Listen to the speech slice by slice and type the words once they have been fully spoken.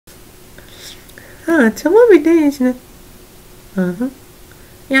Ah, it's a lovely day, isn't it? Uh-huh.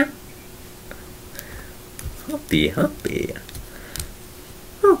 Yeah. Hoppy, Hoppy.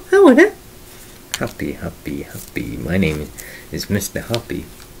 Oh, hello there. Hoppy, Hoppy, Hoppy. My name is Mr. Hoppy.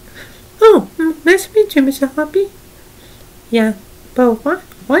 Oh, nice to meet you, Mr. Hoppy. Yeah, but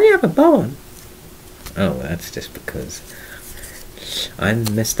why do you have a bow on? Oh, that's just because I'm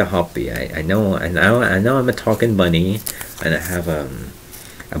Mr. Hoppy. I know I'm a talking bunny, and I have a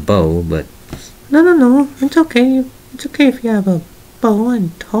bow, but No. It's okay. It's okay if you have a bow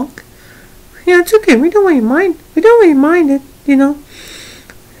and talk. Yeah, it's okay. We don't really mind. We don't really mind it, you know.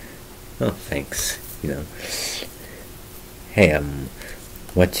 oh, thanks. Hey,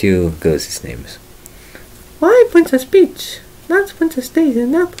 what you Ghost's names? Why Princess Peach? That's Princess Daisy,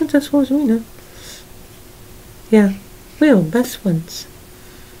 not Princess Rosarina. Yeah, we're best friends.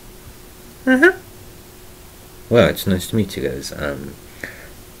 Uh-huh. Well, it's nice to meet you guys.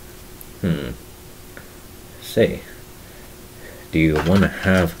 Say, do you want to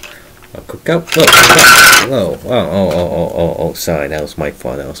have a cookout? Whoa, oh, sorry, that was my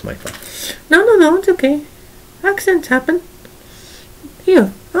fault. No, it's okay. Accidents happen.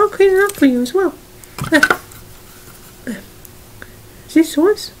 Here, I'll clean it up for you as well. Is this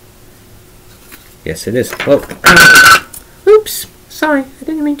yours? Yes, it is. Whoa, Oops, sorry, I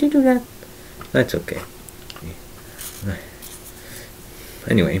didn't mean to do that. that's okay.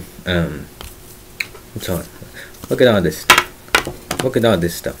 Anyway, so look at all this. Look at all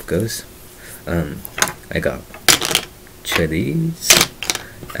this stuff, Ghost. I got chilies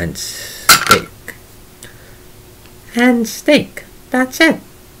and steak. And steak, that's it.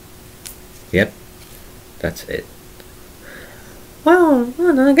 Yep, that's it. Well,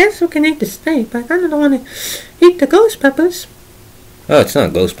 I guess we can eat the steak, but I kind of don't want to eat the ghost peppers. Oh, it's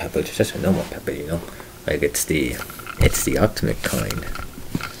not ghost pepper. It's just a normal pepper, Like it's the ultimate kind.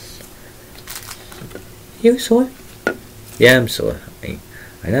 You sure? Yeah, I'm sure.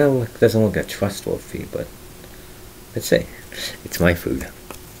 I know it doesn't look that trustworthy, but let's say it's my food.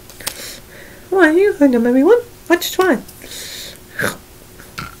 Well, you heard them, everyone. Let's try it.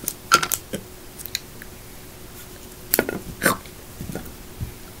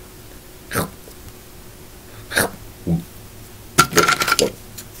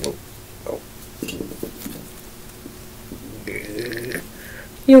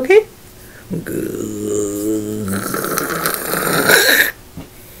 You okay?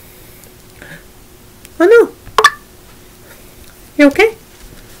 Oh no. You okay?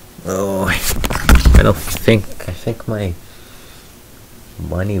 Oh, I think my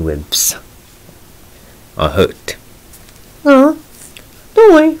bunny ribs are hurt. Don't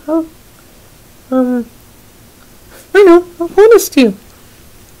worry. I know. I'll hold this to you.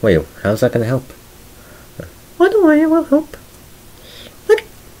 Wait, how's that gonna help? Oh, don't worry. It will help. Look.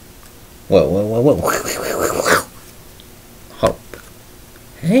 Whoa. Hop.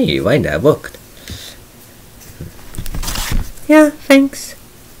 Hey, right there, look. Yeah, thanks.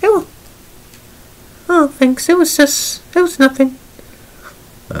 Oh, thanks. It was nothing.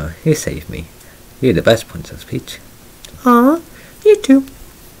 You saved me. You're the best Princess Peach. Aw, you too.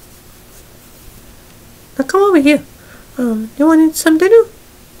 Now come over here. You want some dinner?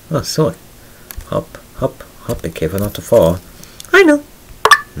 Oh, sorry. Hop. Be careful not to fall. I know.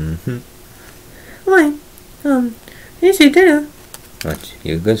 Mm-hmm. Why? Here's your dinner. What,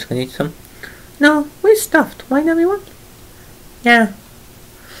 you guys gonna eat some? No, we're stuffed. Right, everyone? Yeah.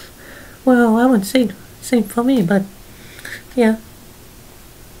 Well, I wouldn't say same for me, but yeah.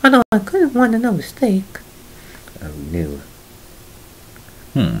 Although I couldn't want another steak. Oh, no.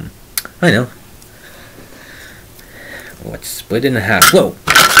 I know. Let's split in half. Whoa!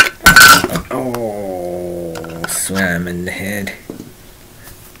 Oh, slam in the head.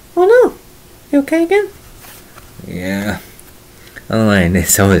 Oh no. You okay again? Yeah. I don't know,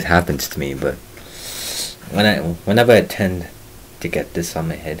 this always happens to me, but whenever I tend to get this on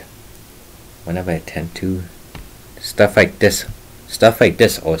my head, whenever I tend to, stuff like this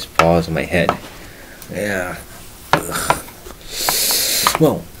always falls on my head. Yeah. Ugh.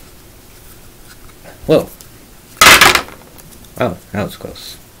 Whoa. Oh, that was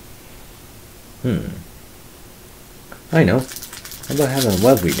close. I know. How about having a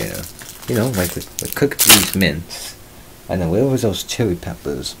lovely dinner? Like with cooked these mints. And then where was those chili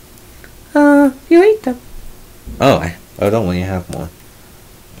peppers? You ate them. Oh, don't worry, you have more.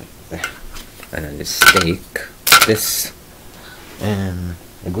 And then the steak, this, and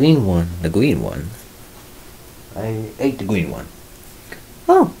the green one. I ate the green one.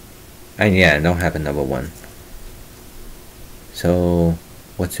 Oh. And yeah, I don't have another one. So,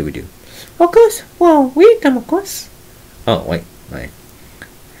 what should we do? Of course. Well, we eat them, of course. Oh, wait.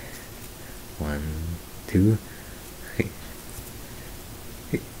 1, 2,